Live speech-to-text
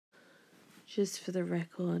Just for the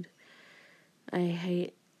record, I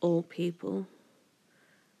hate all people,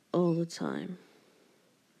 all the time.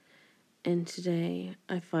 And today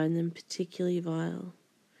I find them particularly vile.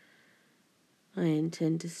 I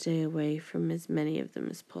intend to stay away from as many of them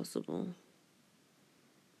as possible.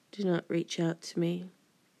 Do not reach out to me.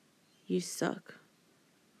 You suck.